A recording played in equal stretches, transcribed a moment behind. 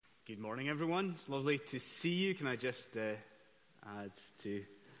Good morning, everyone. It's lovely to see you. Can I just add to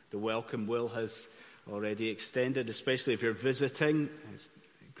the welcome Will has already extended, especially if you're visiting. It's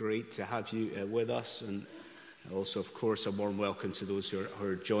great to have you with us. And also, of course, a warm welcome to those who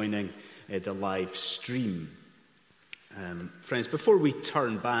are joining the live stream. Friends, before we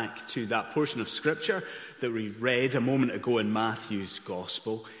turn back to that portion of Scripture that we read a moment ago in Matthew's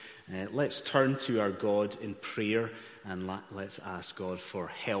Gospel, let's turn to our God in prayer and let's ask God for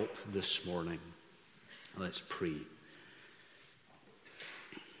help this morning. Let's pray.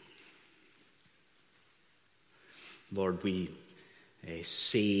 Lord, we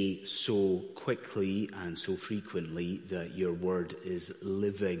say so quickly and so frequently that your word is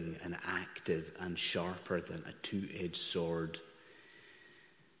living and active and sharper than a two-edged sword.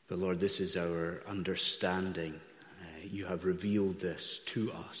 But Lord, this is our understanding. You have revealed this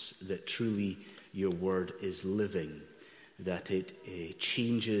to us, that truly your word is living, that it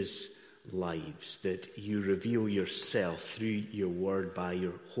changes lives, that you reveal yourself through your word by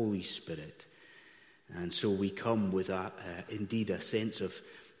your Holy Spirit. And so we come with indeed a sense of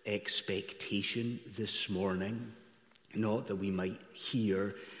expectation this morning, not that we might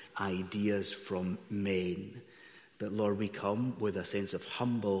hear ideas from men, but Lord, we come with a sense of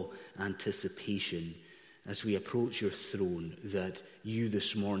humble anticipation as we approach your throne, that you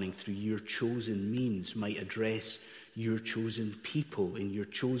this morning, through your chosen means, might address your chosen people in your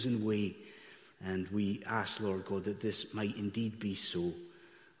chosen way. And we ask, Lord God, that this might indeed be so.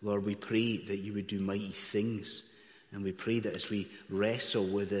 Lord, we pray that you would do mighty things. And we pray that as we wrestle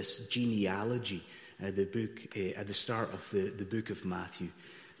with this genealogy, the book at the start of the book of Matthew,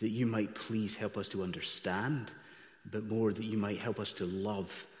 that you might please help us to understand, but more that you might help us to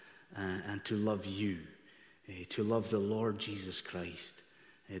love and to love you, to love the Lord Jesus Christ,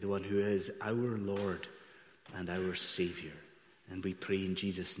 the one who is our Lord and our Savior. And we pray in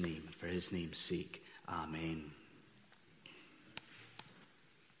Jesus' name, for his name's sake. Amen.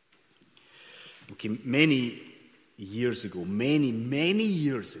 Okay, many years ago,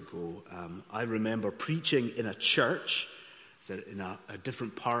 I remember preaching in a church in a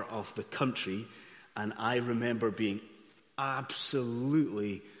different part of the country, and I remember being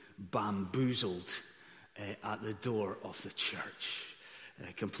absolutely bamboozled at the door of the church.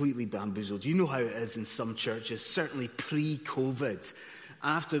 Completely bamboozled. You know how it is in some churches, certainly pre-COVID.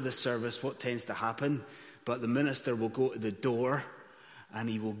 After the service, what tends to happen? But the minister will go to the door and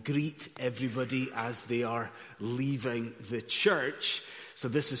he will greet everybody as they are leaving the church. So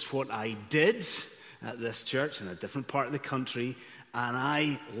this is what I did at this church in a different part of the country, and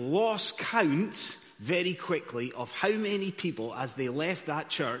I lost count very quickly of how many people, as they left that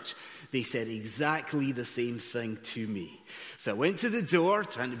church, they said exactly the same thing to me. So I went to the door,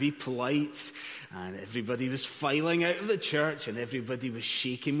 trying to be polite, and everybody was filing out of the church, and everybody was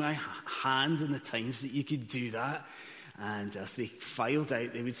shaking my hand in the times that you could do that. And as they filed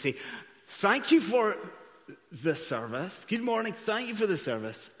out, they would say, "Thank you for the service. Good morning, thank you for the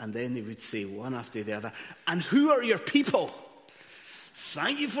service." And then they would say one after the other, "And who are your people?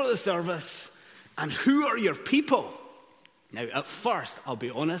 Thank you for the service. And who are your people?" Now, at first, I'll be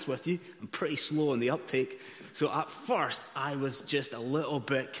honest with you, I'm pretty slow on the uptake. So at first, I was just a little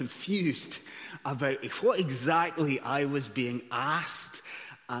bit confused about what exactly I was being asked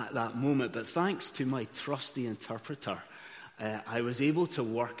at that moment. But thanks to my trusty interpreter, I was able to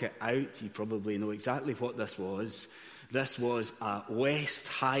work it out. You probably know exactly what this was. This was a West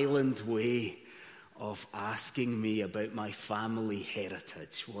Highland way of asking me about my family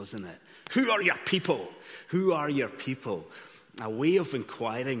heritage, wasn't it? Who are your people? Who are your people? A way of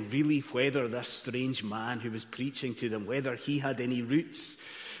inquiring really whether this strange man who was preaching to them, whether he had any roots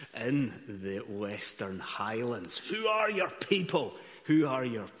in the Western Highlands. Who are your people? Who are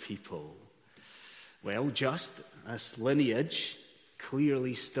your people? Well, just as lineage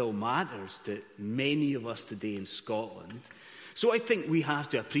clearly still matters to many of us today in Scotland, so I think we have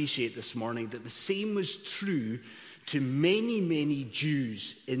to appreciate this morning that the same was true to many, many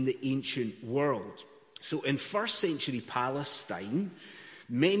Jews in the ancient world. So in first century Palestine,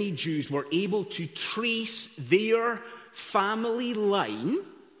 many Jews were able to trace their family line,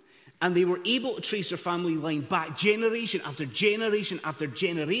 and they were able to trace their family line back generation after generation after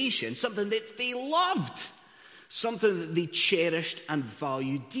generation, something that they loved, something that they cherished and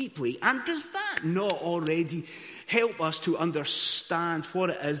valued deeply. And does that not already help us to understand what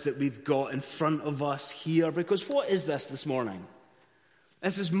it is that we've got in front of us here? Because what is this morning?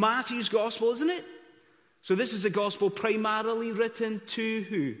 This is Matthew's Gospel, isn't it? So this is a Gospel primarily written to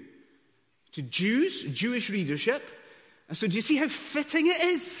who? To Jews, Jewish readership. And so do you see how fitting it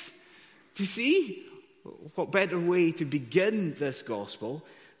is? Do you see? What better way to begin this Gospel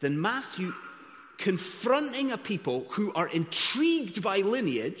than Matthew confronting a people who are intrigued by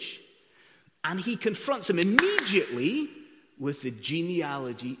lineage, and he confronts them immediately with the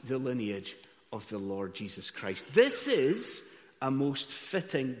genealogy, the lineage of the Lord Jesus Christ. This is a most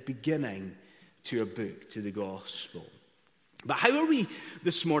fitting beginning to a book, to the gospel. But how are we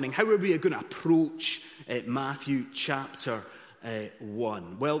this morning? How are we going to approach Matthew chapter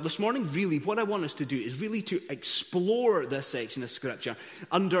 1? Well, this morning, really, what I want us to do is really to explore this section of Scripture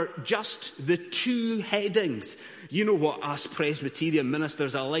under just the two headings. You know what us Presbyterian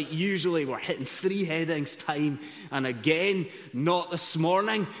ministers are like. Usually we're hitting 3 headings time and again. Not this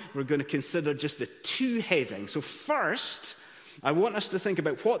morning. We're going to consider just the 2 headings. So first, I want us to think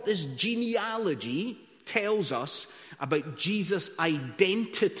about what this genealogy tells us about Jesus'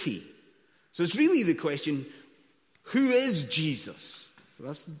 identity. So it's really the question, who is Jesus? So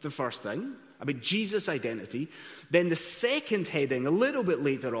that's the first thing, about Jesus' identity. Then the second heading, a little bit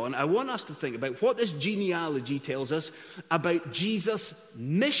later on, I want us to think about what this genealogy tells us about Jesus'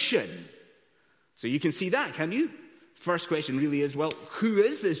 mission. So you can see that, can you? First question really is, well, who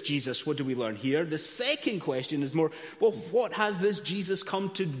is this Jesus? What do we learn here? The second question is more, well, what has this Jesus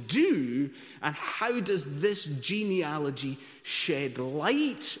come to do? And how does this genealogy shed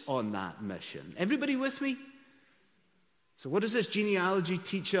light on that mission? Everybody with me? So what does this genealogy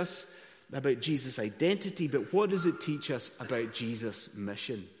teach us about Jesus' identity? But what does it teach us about Jesus'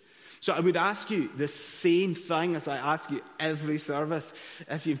 mission? So I would ask you the same thing as I ask you every service.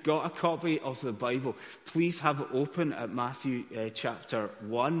 If you've got a copy of the Bible, please have it open at Matthew chapter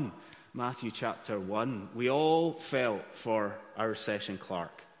 1. Matthew chapter 1. We all fell for our session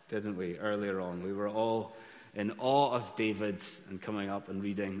clerk, didn't we, earlier on? We were all in awe of David and coming up and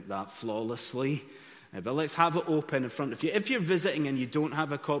reading that flawlessly. But let's have it open in front of you. If you're visiting and you don't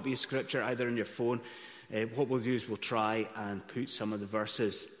have a copy of Scripture either on your phone, what we'll do is we'll try and put some of the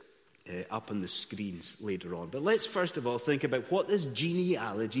verses up on the screens later on. But let's first of all think about what this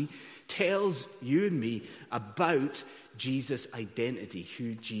genealogy tells you and me about Jesus' identity,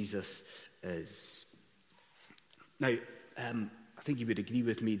 who Jesus is. Now, I think you would agree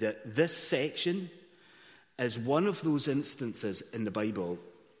with me that this section is one of those instances in the Bible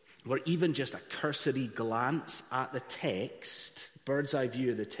where even just a cursory glance at the text, bird's eye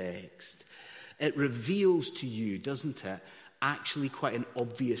view of the text, it reveals to you, doesn't it, actually quite an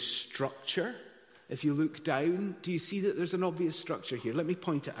obvious structure. If you look down, do you see that there's an obvious structure here? Let me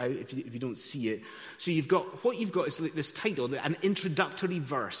point it out if you don't see it. So what you've got is this title, an introductory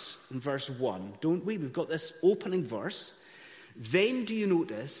verse in verse 1, don't we? We've got this opening verse. Then do you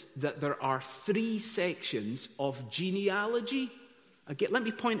notice that there are 3 sections of genealogy? Again, let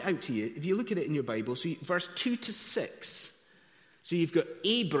me point out to you, if you look at it in your Bible, so verse 2 to 6. So you've got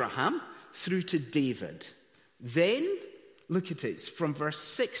Abraham through to David. Then, look at it, from verse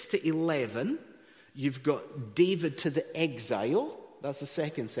 6 to 11, you've got David to the exile. That's the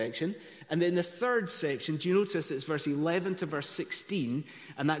second section. And then the third section, do you notice it's verse 11 to verse 16,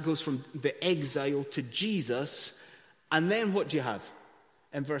 and that goes from the exile to Jesus. And then what do you have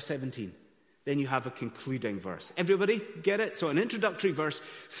in verse 17? Then you have a concluding verse. Everybody get it? So an introductory verse,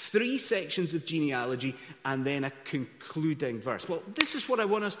 3 sections of genealogy, and then a concluding verse. Well, this is what I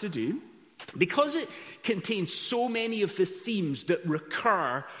want us to do. Because it contains so many of the themes that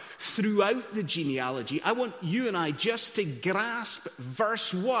recur throughout the genealogy, I want you and I just to grasp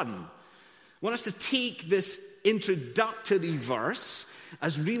verse 1. I want us to take this introductory verse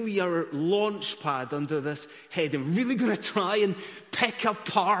as really our launch pad under this head. And we're really going to try and pick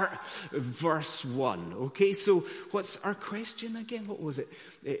apart verse 1. Okay, so what's our question again? What was it?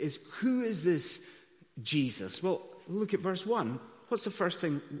 It is, who is this Jesus? Well, look at verse 1. What's the first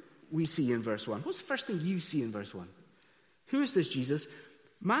thing we see in verse 1? What's the first thing you see in verse 1? Who is this Jesus?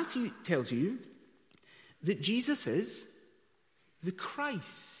 Matthew tells you that Jesus is the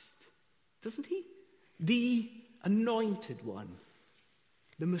Christ, doesn't he? The anointed one,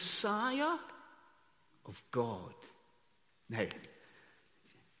 the Messiah of God. Now,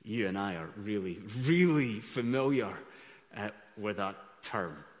 you and I are really, really familiar with that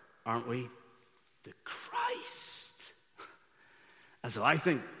term, aren't we? The Christ. And so I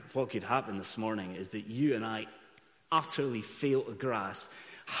think what could happen this morning is that you and I utterly fail to grasp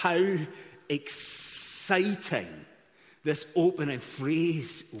how exciting this opening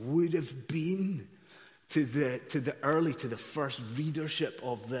phrase would have been to the first readership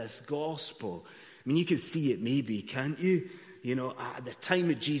of this gospel. I mean, you can see it maybe, can't you? You know, at the time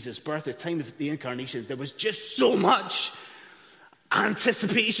of Jesus' birth, the time of the incarnation, there was just so much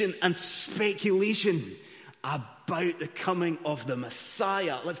anticipation and speculation about the coming of the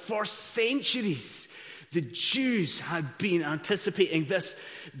Messiah. Like for centuries, The Jews had been anticipating this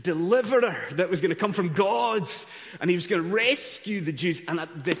deliverer that was going to come from God, and he was going to rescue the Jews. And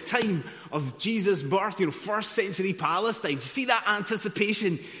at the time of Jesus' birth, first century Palestine, you see that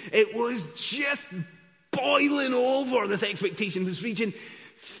anticipation? It was just boiling over. This expectation was reaching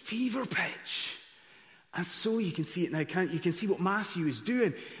fever pitch. And so you can see it now, can't you? You can see what Matthew is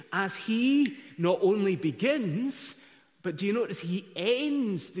doing as he not only begins, but do you notice he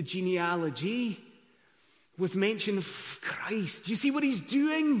ends the genealogy with mention of Christ? Do you see what he's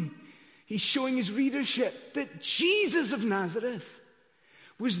doing? He's showing his readership that Jesus of Nazareth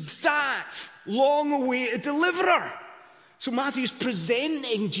was that long-awaited deliverer. So Matthew's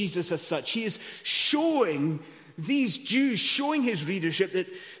presenting Jesus as such. He is showing these Jews, showing his readership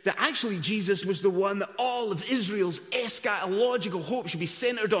that actually Jesus was the one that all of Israel's eschatological hope should be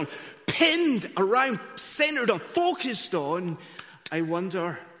centered on, pinned around, centered on, focused on. I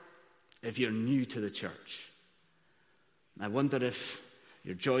wonder if you're new to the church. I wonder if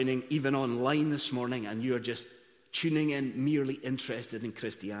you're joining even online this morning and you're just tuning in merely interested in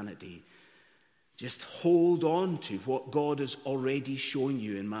Christianity. Just hold on to what God has already shown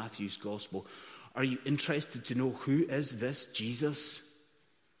you in Matthew's gospel. Are you interested to know who is this Jesus?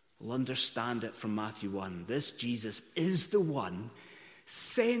 Well, understand it from Matthew 1. This Jesus is the one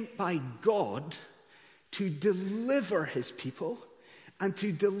sent by God to deliver his people and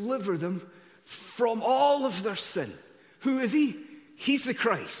to deliver them from all of their sin. Who is he? He's the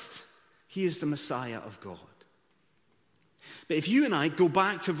Christ. He is the Messiah of God. But if you and I go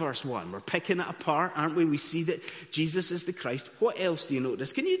back to verse 1, we're picking it apart, aren't we? We see that Jesus is the Christ. What else do you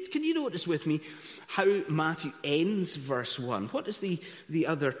notice? Can you notice with me how Matthew ends verse 1? What is the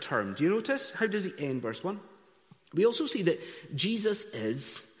other term? Do you notice? How does he end verse 1? We also see that Jesus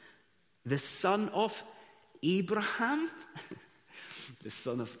is the son of Abraham. The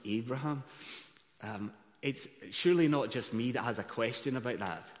son of Abraham. It's surely not just me that has a question about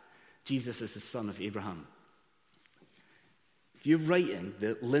that. Jesus is the son of Abraham. If you're writing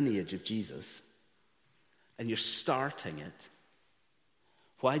the lineage of Jesus and you're starting it,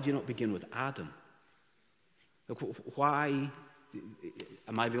 why do you not begin with Adam? Why?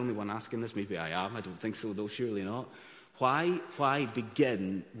 Am I the only one asking this? Maybe I am. I don't think so, though. Surely not. Why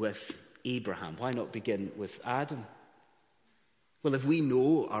begin with Abraham? Why not begin with Adam? Well, if we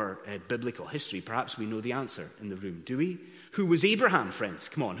know our biblical history, perhaps we know the answer in the room. Do we? Who was Abraham, friends?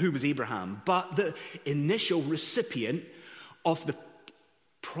 Come on, who was Abraham? But the initial recipient of the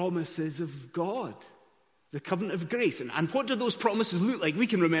promises of God, the covenant of grace. And what do those promises look like? We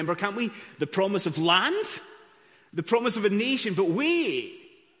can remember, can't we? The promise of land, the promise of a nation. But wait,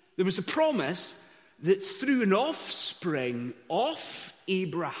 there was a promise that through an offspring of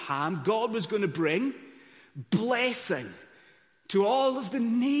Abraham, God was going to bring blessing to all of the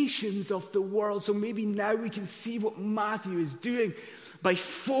nations of the world. So maybe now we can see what Matthew is doing by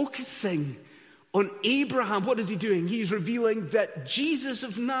focusing on Abraham. What is he doing? He's revealing that Jesus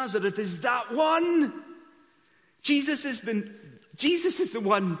of Nazareth is that one. Jesus is the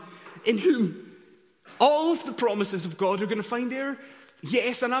one in whom all of the promises of God are going to find their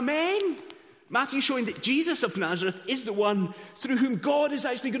yes and amen. Matthew showing that Jesus of Nazareth is the one through whom God is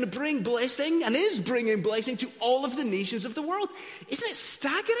actually going to bring blessing and is bringing blessing to all of the nations of the world. Isn't it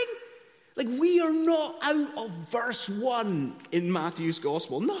staggering? Like, we are not out of verse 1 in Matthew's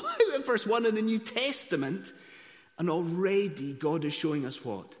gospel, not out of verse 1 in the New Testament, and already God is showing us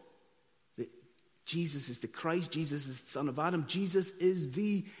what? That Jesus is the Christ, Jesus is the son of Adam, Jesus is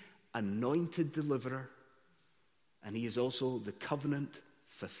the anointed deliverer, and he is also the covenant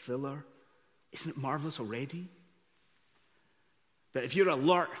fulfiller. Isn't it marvelous already? But if you're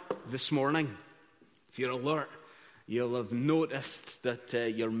alert this morning, you'll have noticed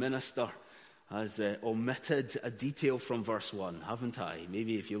that your minister has omitted a detail from verse 1, haven't I?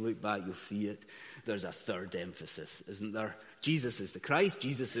 Maybe if you look back, you'll see it. There's a third emphasis, isn't there? Jesus is the Christ,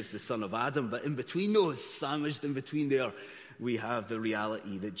 Jesus is the son of Adam, but in between those, sandwiched in between there, we have the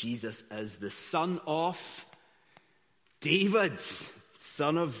reality that Jesus is the son of David.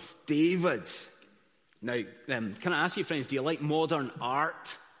 Son of David. Now, can I ask you, friends, do you like modern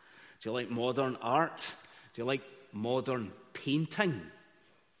art? Do you like modern art? Do you like modern painting?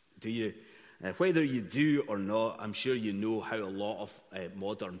 Do you? Whether you do or not, I'm sure you know how a lot of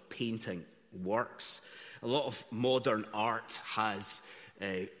modern painting works. A lot of modern art has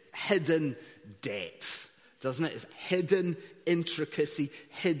hidden depth, doesn't it? It's hidden intricacy,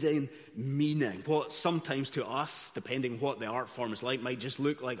 hidden meaning. What sometimes to us, depending what the art form is like, might just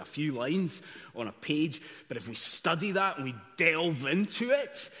look like a few lines on a page. But if we study that and we delve into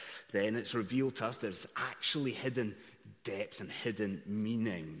it, then it's revealed to us there's actually hidden depth and hidden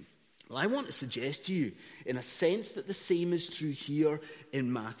meaning. Well, I want to suggest to you, in a sense, that the same is true here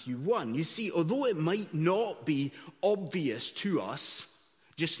in Matthew 1. You see, although it might not be obvious to us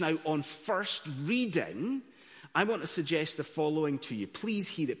just now on first reading, I want to suggest the following to you. Please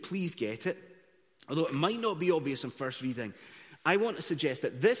hear it, please get it. Although it might not be obvious on first reading, I want to suggest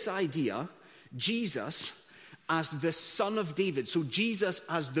that this idea, Jesus as the Son of David, so Jesus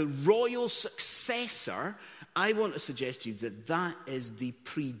as the royal successor, I want to suggest to you that that is the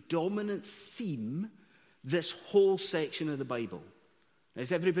predominant theme this whole section of the Bible. Now,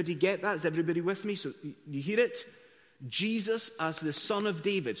 does everybody get that? Is everybody with me? So you hear it? Jesus as the Son of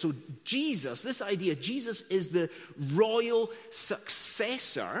David. So Jesus, this idea, Jesus is the royal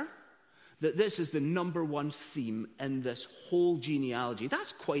successor, that this is the number one theme in this whole genealogy.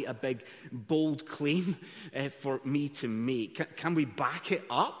 That's quite a big, bold claim for me to make. Can we back it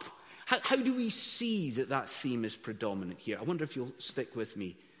up? How do we see that theme is predominant here? I wonder if you'll stick with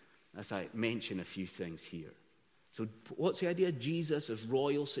me as I mention a few things here. So what's the idea? Jesus as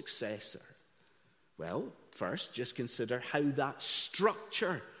royal successor. Well, first, just consider how that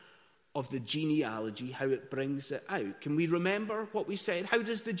structure of the genealogy, how it brings it out. Can we remember what we said? How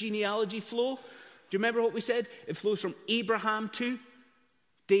does the genealogy flow? Do you remember what we said? It flows from Abraham to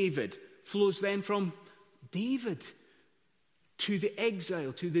David. Flows then from David to the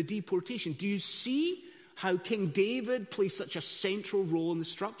exile, to the deportation. Do you see how King David plays such a central role in the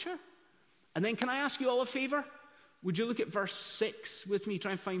structure? And then can I ask you all a favor? Would you look at verse 6 with me?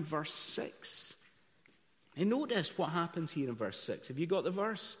 Try and find verse 6. And notice what happens here in verse 6. Have you got the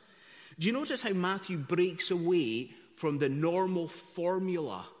verse? Do you notice how Matthew breaks away from the normal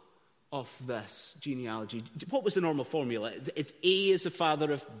formula of this genealogy? What was the normal formula? It's A is the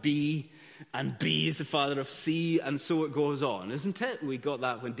father of B, and B is the father of C, and so it goes on, isn't it? We got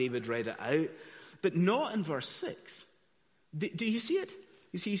that when David read it out. But not in verse 6. Do you see it?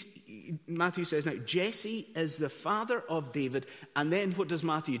 You see, Matthew says now, Jesse is the father of David, and then what does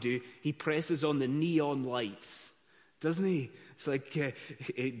Matthew do? He presses on the neon lights, doesn't he? It's like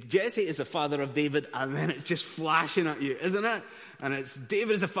Jesse is the father of David, and then it's just flashing at you, isn't it? And it's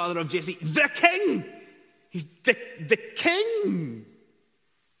David is the father of Jesse, the king. He's the king.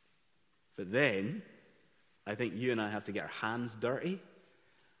 But then, I think you and I have to get our hands dirty,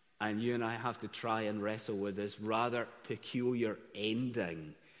 and you and I have to try and wrestle with this rather peculiar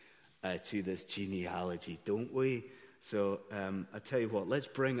ending to this genealogy, don't we? So I tell you what, let's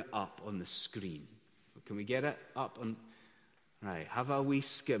bring it up on the screen. Can we get it up on? Right, have a wee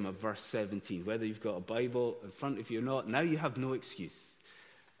skim of verse 17. Whether you've got a Bible in front of you or not, now you have no excuse.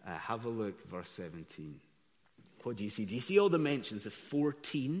 Have a look, verse 17. What do you see? Do you see all the mentions of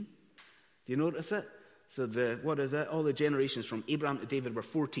 14? Do you notice it? So what is it? All the generations from Abraham to David were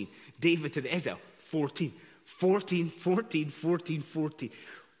 14. David to the exile, 14. 14, 14, 14, 14.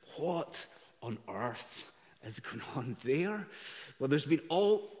 What on earth is going on there? Well, there's been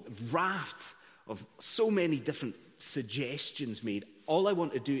all raft of so many different suggestions made. All I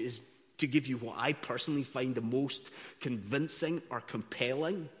want to do is to give you what I personally find the most convincing or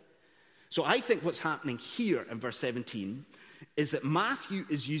compelling. So I think what's happening here in verse 17 is that Matthew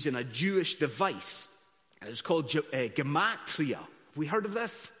is using a Jewish device. It's called gematria. Have we heard of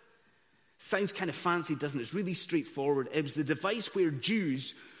this? Sounds kind of fancy, doesn't it? It's really straightforward. It was the device where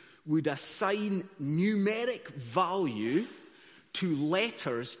Jews would assign numeric value to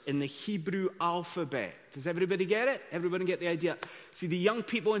letters in the Hebrew alphabet. Does everybody get it? Everybody get the idea? See, the young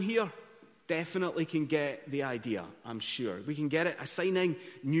people in here definitely can get the idea, I'm sure. We can get it. Assigning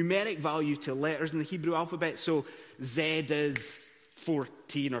numeric value to letters in the Hebrew alphabet. So Z is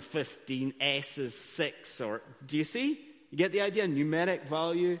 14 or 15, S is 6, or do you see? You get the idea? Numeric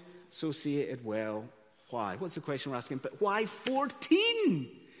value associated, well, why? What's the question we're asking? But why 14?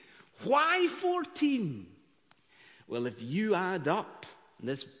 Why 14? Well, if you add up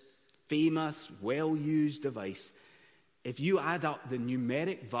this famous, well-used device, if you add up the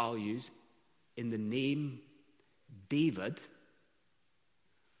numeric values in the name David,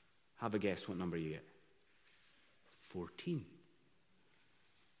 have a guess what number you get. 14.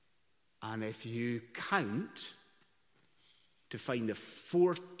 And if you count to find the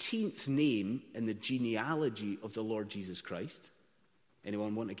 14th name in the genealogy of the Lord Jesus Christ,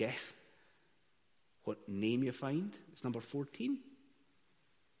 anyone want to guess what name you find? It's number 14.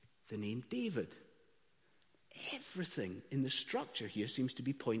 The name David. Everything in the structure here seems to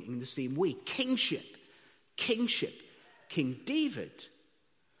be pointing the same way. Kingship, King David.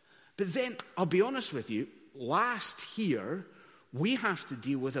 But then, I'll be honest with you, last here, we have to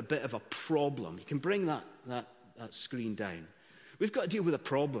deal with a bit of a problem. You can bring that screen down. We've got to deal with a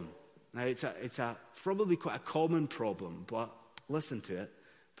problem. Now, it's a probably quite a common problem, but listen to it.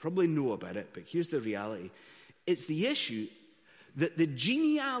 probably know about it, but here's the reality. It's the issue that the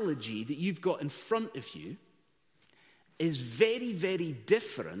genealogy that you've got in front of you is very, very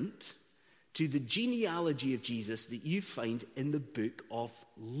different to the genealogy of Jesus that you find in the book of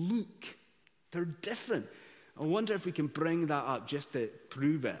Luke. They're different. I wonder if we can bring that up just to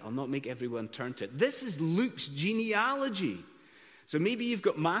prove it. I'll not make everyone turn to it. This is Luke's genealogy. So maybe you've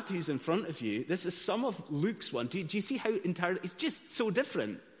got Matthew's in front of you. This is some of Luke's one. Do you see how entirely, it's just so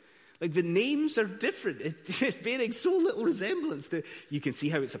different. Like the names are different. It's bearing so little resemblance that you can see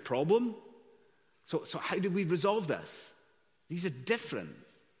how it's a problem. So how do we resolve this? These are different.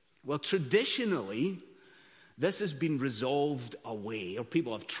 Well, traditionally, this has been resolved away, or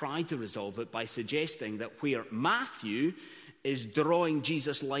people have tried to resolve it by suggesting that where Matthew is drawing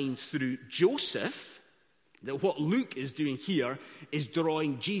Jesus' line through Joseph, that what Luke is doing here is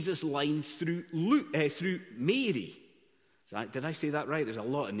drawing Jesus' line through Mary. Did I say that right? There's a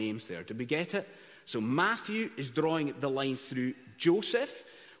lot of names there. Did we get it? So Matthew is drawing the line through Joseph,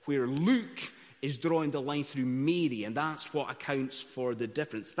 where Luke is drawing the line through Mary, and that's what accounts for the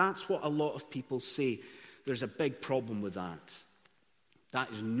difference. That's what a lot of people say. There's a big problem with that. That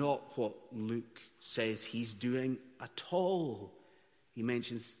is not what Luke says he's doing at all. He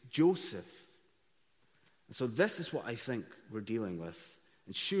mentions Joseph. And so this is what I think we're dealing with.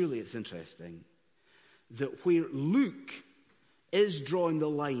 And surely it's interesting that where Luke is drawing the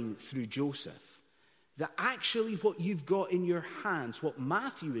line through Joseph, that actually what you've got in your hands, what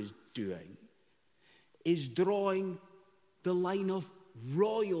Matthew is doing, is drawing the line of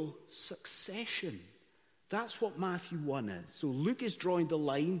royal succession. That's what Matthew 1 is. So Luke is drawing the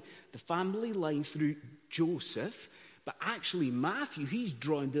line, the family line through Joseph, but actually Matthew, he's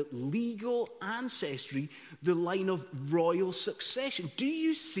drawing the legal ancestry, the line of royal succession. Do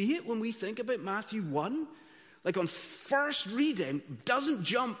you see it when we think about Matthew 1? Like on first reading, doesn't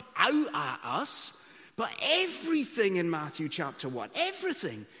jump out at us, but everything in Matthew chapter 1,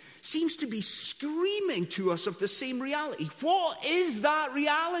 everything seems to be screaming to us of the same reality. What is that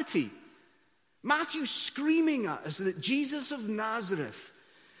reality? Matthew's screaming at us that Jesus of Nazareth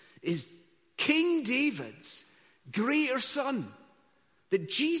is King David's greater son. That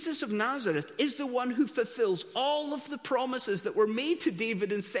Jesus of Nazareth is the one who fulfills all of the promises that were made to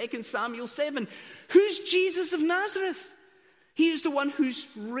David in 2 Samuel 7. Who's Jesus of Nazareth? He is the one whose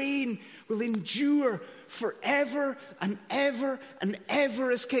reign will endure forever and ever and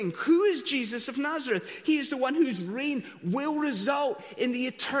ever as king. Who is Jesus of Nazareth? He is the one whose reign will result in the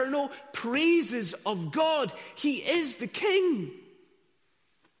eternal praises of God. He is the king.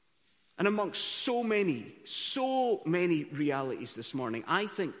 And amongst so many realities this morning, I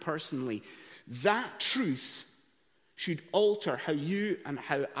think personally that truth should alter how you and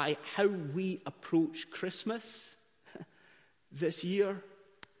how we approach Christmas this year.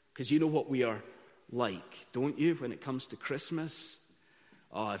 Because you know what we are like, don't you, when it comes to Christmas?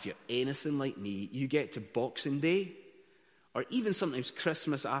 Oh, if you're anything like me, you get to Boxing Day, or even sometimes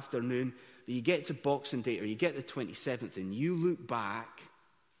Christmas afternoon, but you get to Boxing Day, or you get the 27th, and you look back,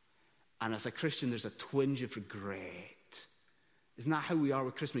 and as a Christian, there's a twinge of regret. Isn't that how we are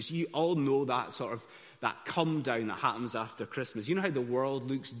with Christmas? You all know that sort of, that come down that happens after Christmas. You know how the world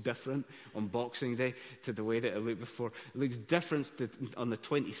looks different on Boxing Day to the way that it looked before? It looks different on the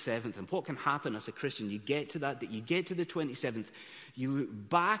 27th. And what can happen as a Christian? You get to that day, you get to the 27th, you look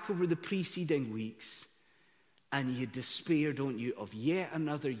back over the preceding weeks, and you despair, don't you, of yet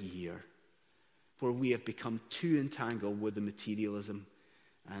another year where we have become too entangled with the materialism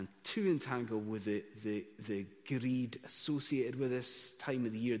and too entangled with the greed associated with this time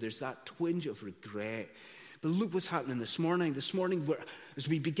of the year. There's that twinge of regret. But look what's happening this morning. This morning, as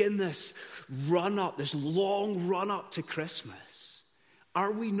we begin this run-up, this long run-up to Christmas,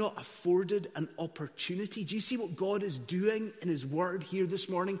 are we not afforded an opportunity? Do you see what God is doing in his word here this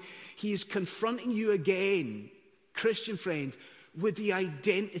morning? He is confronting you again, Christian friend, with the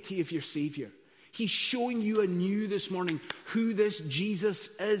identity of your Savior. He's showing you anew this morning who this Jesus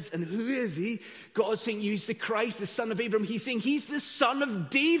is. And who is he? God's saying he's the Christ, the son of Abraham. He's saying he's the son of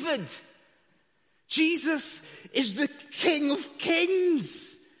David. Jesus is the King of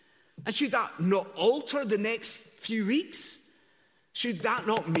Kings. And should that not alter the next few weeks? Should that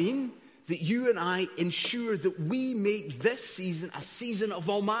not mean that you and I ensure that we make this season a season of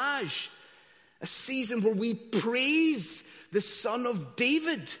homage? A season where we praise the son of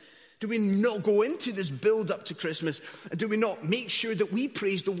David? Do we not go into this build-up to Christmas? And do we not make sure that we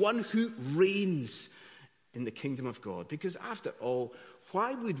praise the one who reigns in the kingdom of God? Because after all,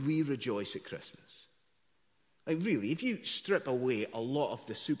 why would we rejoice at Christmas? Like really, if you strip away a lot of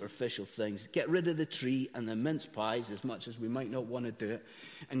the superficial things, get rid of the tree and the mince pies, as much as we might not want to do it,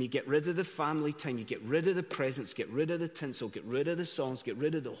 and you get rid of the family time, you get rid of the presents, get rid of the tinsel, get rid of the songs, get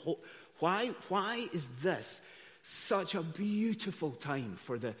rid of the whole... Why is this such a beautiful time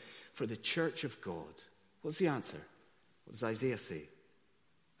for the church of God? What's the answer? What does Isaiah say?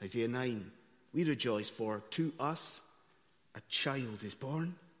 Isaiah 9, we rejoice, for to us a child is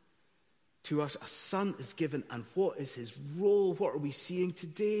born. To us a son is given, and what is his role? What are we seeing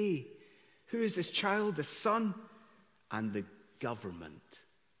today? Who is this child? The son and the government.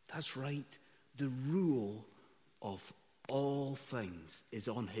 That's right. The rule of all things is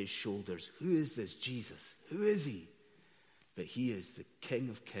on his shoulders. Who is this Jesus? Who is he? But he is the King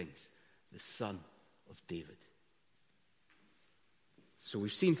of Kings, the Son of David. So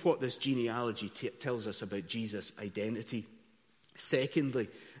we've seen what this genealogy tells us about Jesus' identity. Secondly,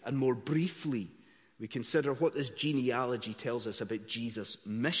 and more briefly, we consider what this genealogy tells us about Jesus'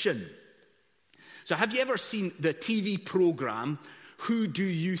 mission. So have you ever seen the TV program, Who Do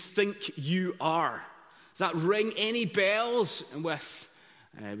You Think You Are? Does that ring any bells with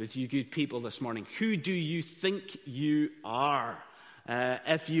you good people this morning? Who do you think you are?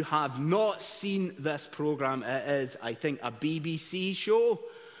 If you have not seen this program, it is, I think, a BBC show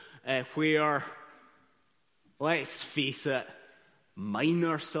where, let's face it,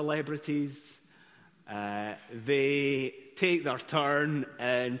 minor celebrities, they take their turn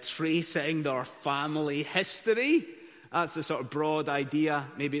in tracing their family history. That's the sort of broad idea.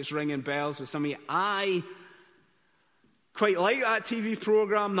 Maybe it's ringing bells with some of you. I quite like that TV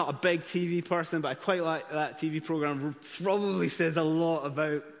program. Not a big TV person, but I quite like that TV program. Probably says a lot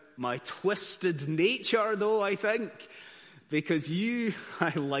about my twisted nature, though, I think. Because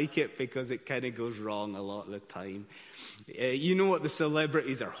I like it because it kind of goes wrong a lot of the time. You know what the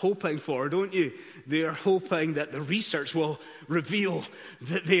celebrities are hoping for, don't you? They are hoping that the research will reveal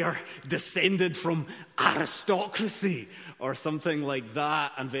that they are descended from aristocracy or something like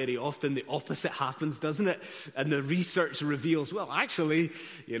that. And very often the opposite happens, doesn't it? And the research reveals, well, actually,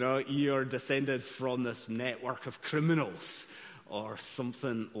 you're descended from this network of criminals. Or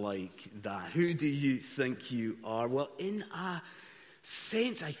something like that. Who do you think you are? Well, in a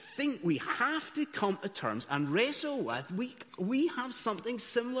sense, I think we have to come to terms and wrestle with, we have something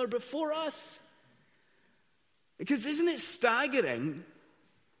similar before us. Because isn't it staggering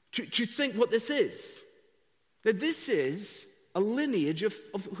to think what this is? That this is a lineage of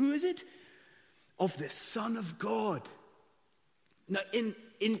who is it? Of the Son of God. Now,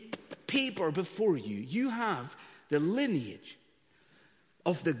 in paper before you, you have the lineage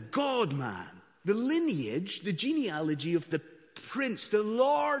of the God-man, the lineage, the genealogy of the Prince, the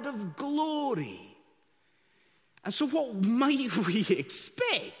Lord of glory. And so what might we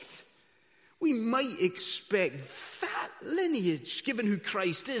expect? We might expect that lineage, given who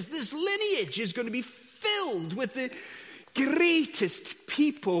Christ is, this lineage is going to be filled with the greatest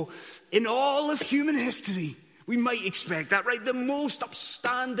people in all of human history. We might expect that, right? The most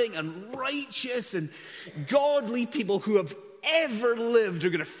upstanding and righteous and godly people who have ever lived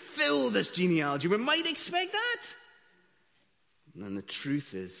are going to fill this genealogy. We might expect that. And the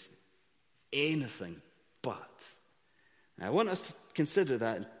truth is anything but. Now, I want us to consider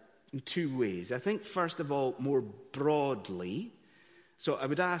that in two ways. I think, first of all, more broadly. So I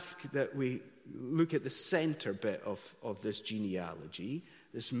would ask that we look at the center bit of this genealogy,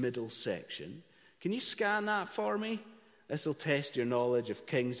 this middle section. Can you scan that for me? This will test your knowledge of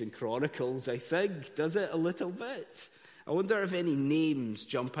Kings and Chronicles, I think. Does it a little bit? I wonder if any names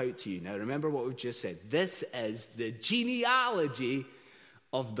jump out to you. Now, remember what we've just said. This is the genealogy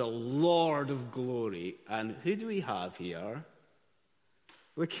of the Lord of glory. And who do we have here?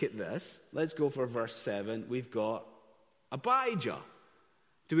 Look at this. Let's go for verse 7. We've got Abijah.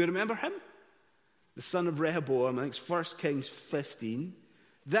 Do we remember him? The son of Rehoboam. I think it's 1 Kings 15.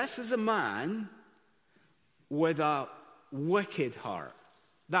 This is a man with a wicked heart.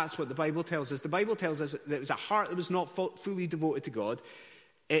 That's what the Bible tells us. The Bible tells us that it was a heart that was not fully devoted to God.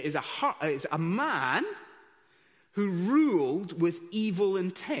 It is a man who ruled with evil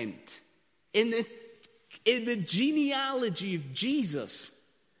intent. In the genealogy of Jesus.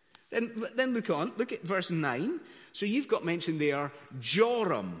 Then look on. Look at verse 9. So you've got mentioned there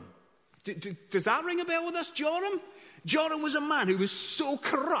Joram. Does that ring a bell with us, Joram? Joram was a man who was so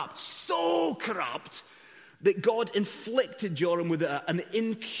corrupt, that God inflicted Joram with an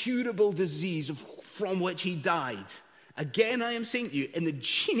incurable disease from which he died. Again, I am saying to you, in the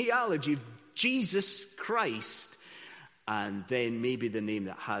genealogy of Jesus Christ, and then maybe the name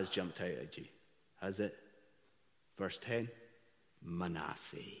that has jumped out at you. Has it? Verse 10,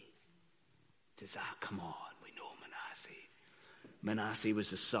 Manasseh. Does that come on? We know Manasseh. Manasseh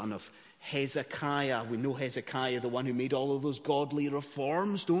was the son of Hezekiah. We know Hezekiah, the one who made all of those godly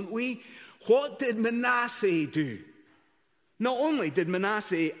reforms, don't we? What did Manasseh do? Not only did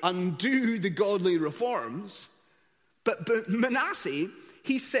Manasseh undo the godly reforms, but Manasseh,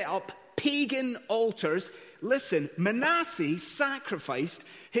 he set up pagan altars. Listen, Manasseh sacrificed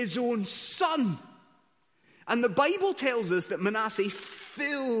his own son. And the Bible tells us that Manasseh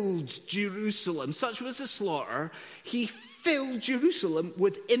filled Jerusalem. Such was the slaughter. He filled Jerusalem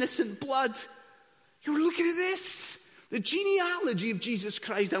with innocent blood. You're looking at this. The genealogy of Jesus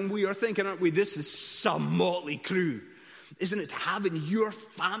Christ, and we are thinking, aren't we, this is some motley crew. Isn't it to have in your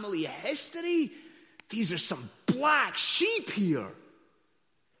family history? These are some black sheep here.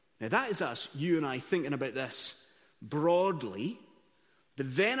 Now that is us, you and I, thinking about this broadly.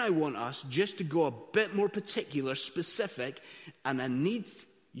 But then I want us just to go a bit more particular, specific, and I need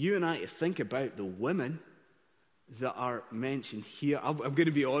you and I to think about the women that are mentioned here. I'm going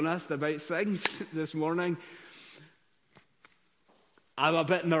to be honest about things this morning. I'm a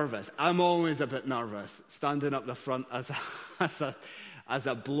bit nervous. I'm always a bit nervous standing up the front as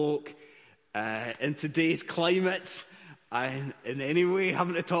a bloke in today's climate. In any way,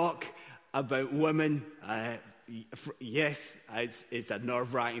 having to talk about women. Yes, it's a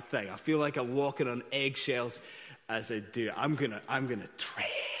nerve-wracking thing. I feel like I'm walking on eggshells as I do. I'm gonna tread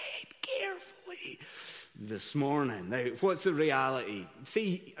carefully this morning. Now, what's the reality?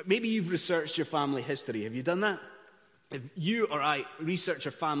 See, maybe you've researched your family history. Have you done that? If you or I research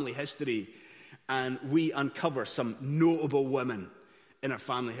our family history and we uncover some notable women in our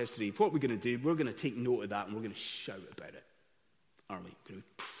family history, what we're going to do, we're going to take note of that and we're going to shout about it. Aren't we? We're going to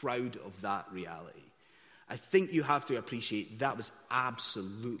be proud of that reality. I think you have to appreciate that was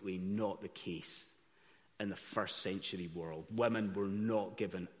absolutely not the case in the first century world. Women were not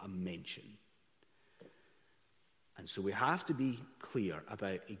given a mention. And so we have to be clear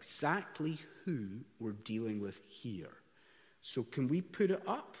about exactly who we're dealing with here. So can we put it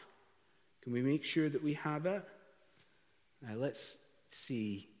up? Can we make sure that we have it? Now let's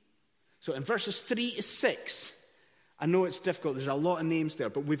see. So in verses 3 to 6, I know it's difficult. There's a lot of names there,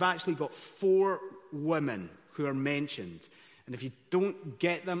 but we've actually got 4 women who are mentioned. And if you don't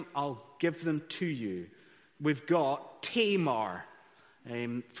get them, I'll give them to you. We've got Tamar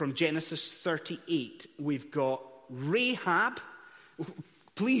from Genesis 38. We've got Rahab.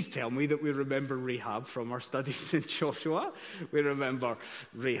 Please tell me that we remember Rahab from our studies in Joshua. We remember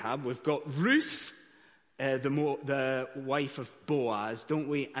Rahab. We've got Ruth, the wife of Boaz, don't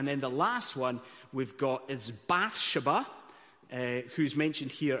we? And then the last one we've got is Bathsheba, who's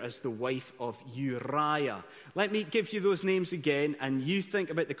mentioned here as the wife of Uriah. Let me give you those names again, and you think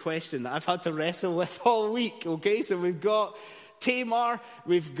about the question that I've had to wrestle with all week, okay? So we've got Tamar,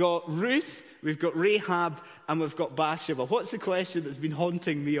 we've got Ruth, we've got Rahab, and we've got Bathsheba. What's the question that's been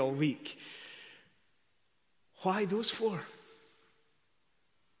haunting me all week? Why those 4?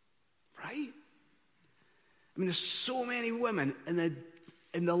 Right? I mean, there's so many women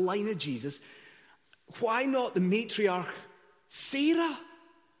in the line of Jesus. Why not the matriarch Sarah?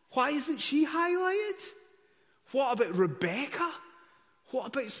 Why isn't she highlighted? What about Rebecca? What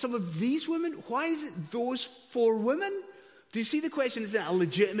about some of these women? Why is it those 4 women? Do you see the question? Is that a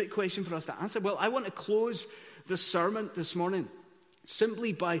legitimate question for us to answer? Well, I want to close the sermon this morning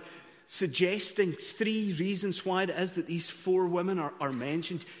simply by suggesting 3 reasons why it is that these 4 women are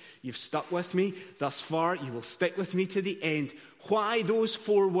mentioned. You've stuck with me thus far. You will stick with me to the end. Why those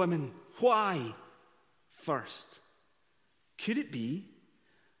 4 women? Why? First, could it be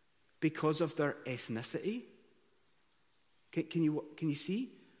because of their ethnicity? Can you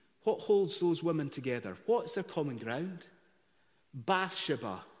see? What holds those women together? What's their common ground?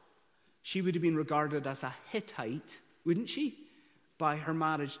 Bathsheba, she would have been regarded as a Hittite, wouldn't she? By her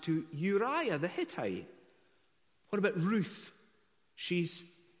marriage to Uriah the Hittite. What about Ruth? She's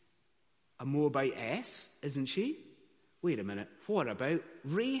a Moabitess, isn't she? Wait a minute. What about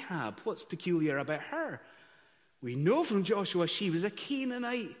Rahab? What's peculiar about her? We know from Joshua she was a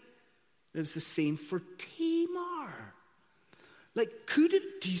Canaanite. It was the same for Tamar. Could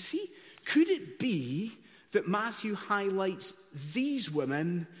it be that Matthew highlights these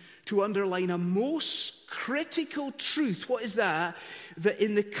women to underline a most critical truth? What is that? That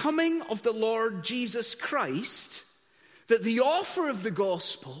in the coming of the Lord Jesus Christ, that the offer of the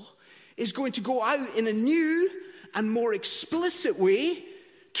gospel is going to go out in a new and more explicit way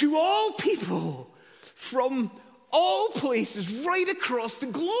to all people from all places right across the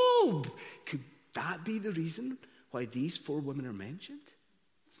globe. Could that be the reason why these 4 women are mentioned?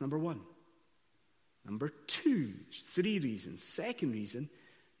 That's number 1. Number 2, 3 reasons. Second reason,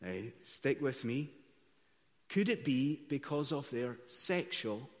 Now, stick with me. Could it be because of their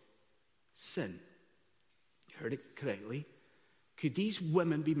sexual sin? You heard it correctly. Could these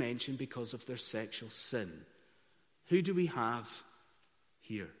women be mentioned because of their sexual sin? Who do we have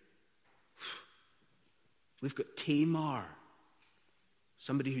here? We've got Tamar,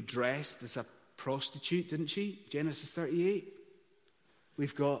 somebody who dressed as a prostitute, didn't she? Genesis 38.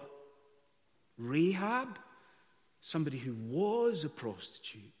 We've got Rahab, somebody who was a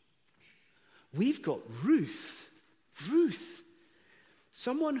prostitute. We've got Ruth,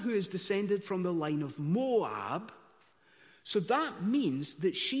 someone who is descended from the line of Moab. So that means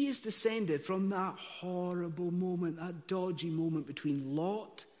that she is descended from that horrible moment, that dodgy moment between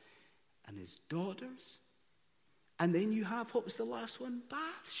Lot and his daughters. And then you have, what was the last one?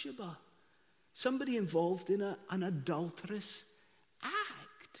 Bathsheba. Somebody involved in an adulterous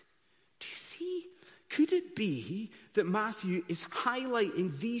act. Do you see? Could it be that Matthew is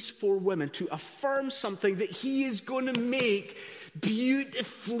highlighting these four women to affirm something that he is going to make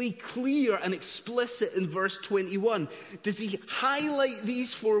beautifully clear and explicit in verse 21? Does he highlight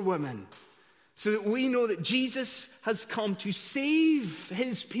these four women so that we know that Jesus has come to save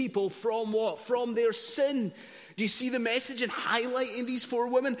his people from what? From their sin. Do you see the message in highlighting these four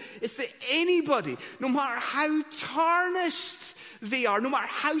women? It's that anybody, no matter how tarnished they are, no matter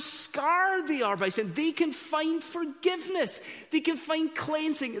how scarred they are by sin, they can find forgiveness. They can find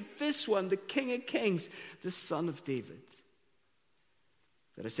cleansing. This one, the King of Kings, the Son of David.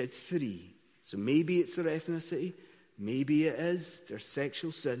 But I said three. So maybe it's their ethnicity. Maybe it is their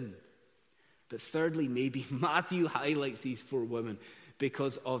sexual sin. But thirdly, maybe Matthew highlights these four women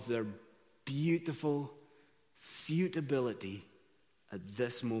because of their beautiful suitability at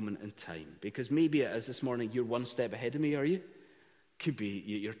this moment in time. Because maybe it is this morning, you're one step ahead of me, are you? Could be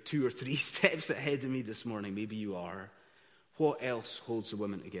you're 2 or 3 steps ahead of me this morning. Maybe you are. What else holds the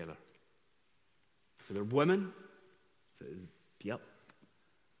women together? So they're women. Yep.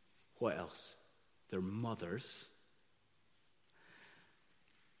 What else? They're mothers.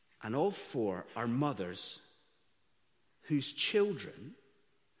 And all four are mothers whose children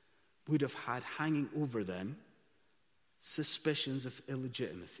would have had hanging over them suspicions of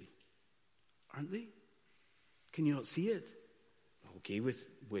illegitimacy. Aren't they? Can you not see it? Okay, with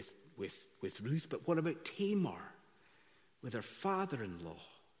Ruth, but what about Tamar with her father-in-law?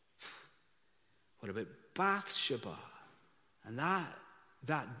 What about Bathsheba and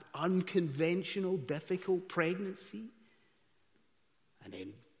that unconventional, difficult pregnancy? And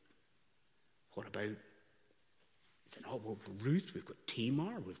then what about, Ruth, we've got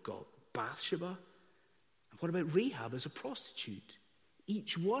Tamar, we've got Bathsheba. And what about Rahab as a prostitute?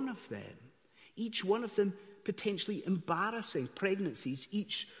 Each one of them potentially embarrassing pregnancies,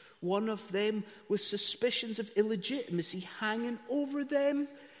 each one of them with suspicions of illegitimacy hanging over them.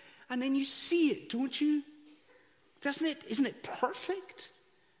 And then you see it, don't you? Isn't it perfect?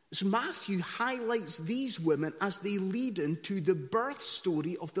 So Matthew highlights these women as they lead into the birth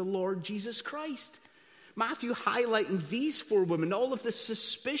story of the Lord Jesus Christ. Matthew highlighting these four women, all of the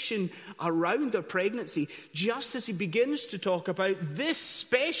suspicion around their pregnancy, just as he begins to talk about this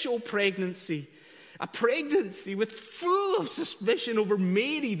special pregnancy. A pregnancy full of suspicion over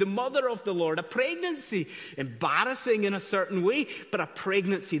Mary, the mother of the Lord. A pregnancy, embarrassing in a certain way, but a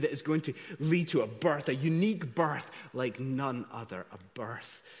pregnancy that is going to lead to a birth, a unique birth like none other. A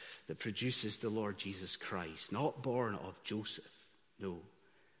birth that produces the Lord Jesus Christ. Not born of Joseph, no,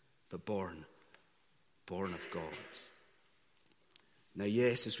 but born of God. Now,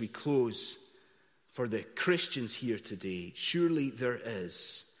 yes, as we close, for the Christians here today, surely there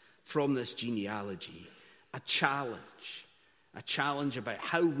is, from this genealogy, a challenge about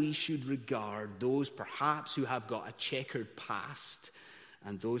how we should regard those perhaps who have got a checkered past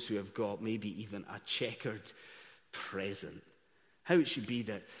and those who have got maybe even a checkered present. How it should be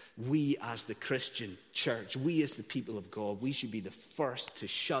that we as the Christian church, we as the people of God, we should be the first to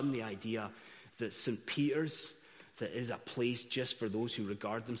shun the idea that St. Peter's, that is a place just for those who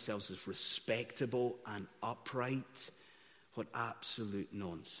regard themselves as respectable and upright. What absolute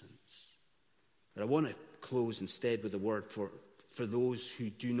nonsense. But I want to close instead with a word for those who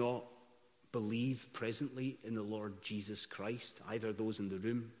do not believe presently in the Lord Jesus Christ, either those in the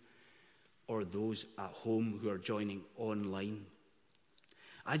room or those at home who are joining online.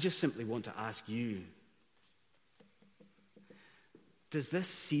 I just simply want to ask you, does this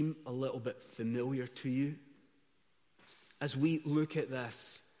seem a little bit familiar to you? As we look at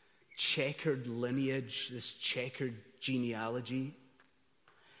this checkered lineage, this checkered genealogy,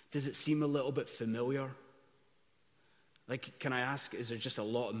 does it seem a little bit familiar? Like, can I ask, is there just a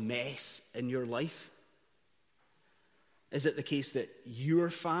lot of mess in your life? Is it the case that your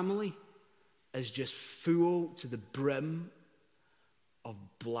family is just full to the brim of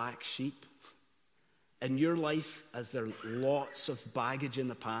black sheep? In your life, is there lots of baggage in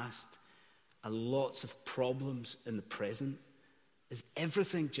the past and lots of problems in the present? Is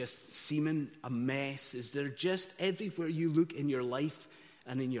everything just seeming a mess? Is there just everywhere you look in your life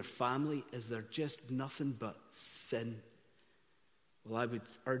and in your family, is there just nothing but sin? Well, I would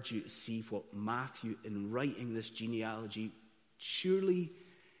urge you to see what Matthew, in writing this genealogy, surely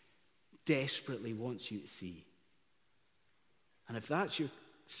desperately wants you to see. And if that's your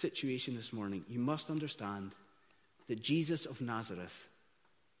situation this morning, you must understand that Jesus of Nazareth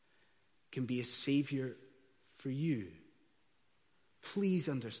can be a savior for you. Please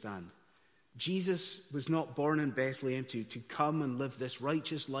understand, Jesus was not born in Bethlehem to come and live this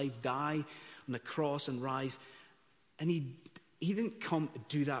righteous life, die on the cross and rise. And he didn't come to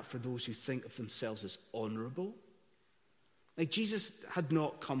do that for those who think of themselves as honorable. Like, Jesus had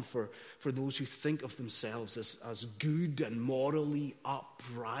not come for those who think of themselves as good and morally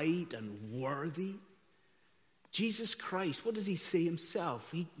upright and worthy. Jesus Christ, what does he say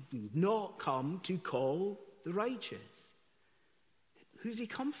himself? He did not come to call the righteous. Who's he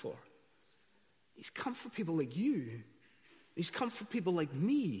come for? He's come for people like you. He's come for people like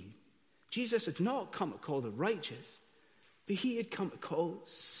me. Jesus had not come to call the righteous, but he had come to call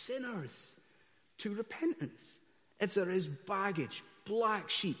sinners to repentance. If there is baggage, black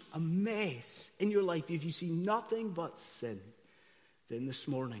sheep, a mess in your life, if you see nothing but sin, then this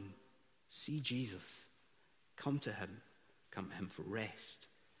morning, see Jesus. Come to him for rest.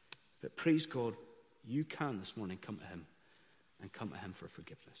 But praise God, you can this morning come to him and come to him for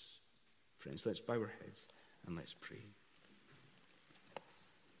forgiveness. Friends, let's bow our heads and let's pray.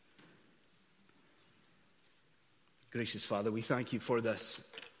 Gracious Father, we thank you for this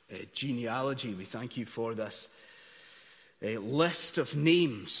genealogy. We thank you for this list of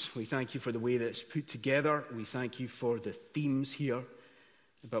names. We thank you for the way that it's put together. We thank you for the themes here.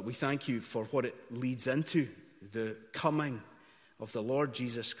 But we thank you for what it leads into, the coming of the Lord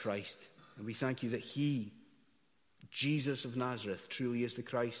Jesus Christ. And we thank you that he, Jesus of Nazareth, truly is the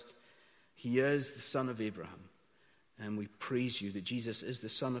Christ. He is the son of Abraham. And we praise you that Jesus is the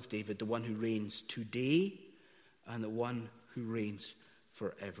son of David, the one who reigns today and the one who reigns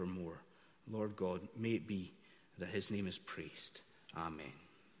forevermore. Lord God, may it be that his name is praised. Amen.